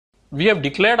we have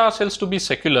declared ourselves to be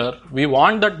secular. We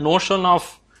want that notion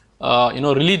of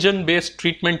religion-based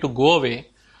treatment to go away.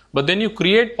 But then you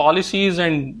create policies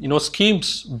and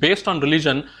schemes based on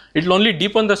religion. It will only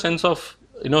deepen the sense of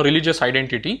religious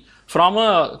identity from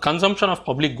a consumption of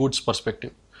public goods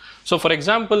perspective. So, for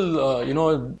example,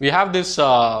 we have this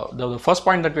the first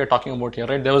point that we are talking about here,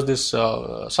 right? There was this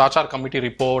Sachar committee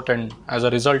report, and as a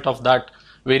result of that,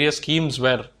 various schemes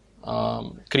were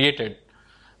created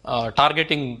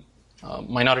targeting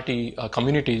minority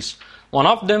communities. One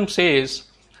of them says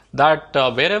that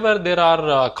wherever there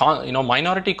are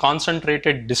minority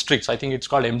concentrated districts, I think it's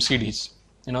called MCDs.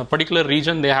 A particular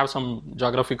region, they have some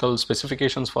geographical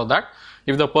specifications for that.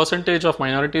 If the percentage of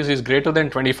minorities is greater than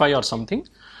 25 or something,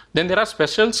 then there are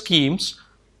special schemes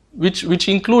which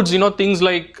includes things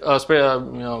like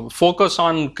focus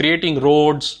on creating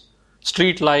roads,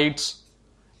 street lights,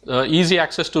 easy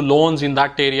access to loans in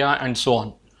that area, and so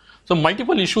on. So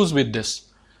multiple issues with this.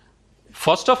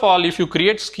 First of all, if you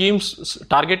create schemes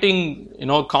targeting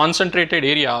concentrated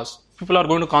areas, people are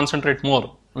going to concentrate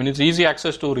more. I mean, it's easy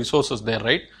access to resources there,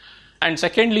 right? And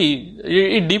secondly,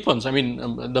 it deepens. I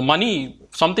mean, the money,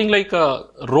 something like a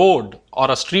road or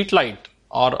a street light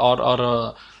or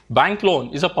a bank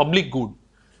loan is a public good.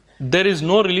 There is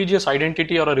no religious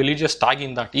identity or a religious tag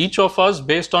in that. Each of us,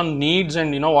 based on needs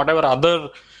and whatever other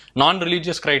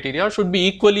non-religious criteria, should be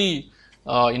equally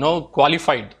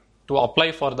qualified to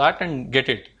apply for that and get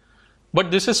it.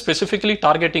 But this is specifically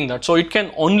targeting that. So it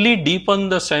can only deepen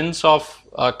the sense of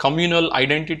communal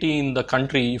identity in the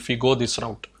country if we go this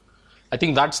route. I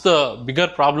think that's the bigger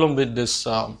problem with this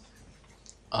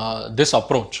this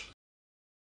approach.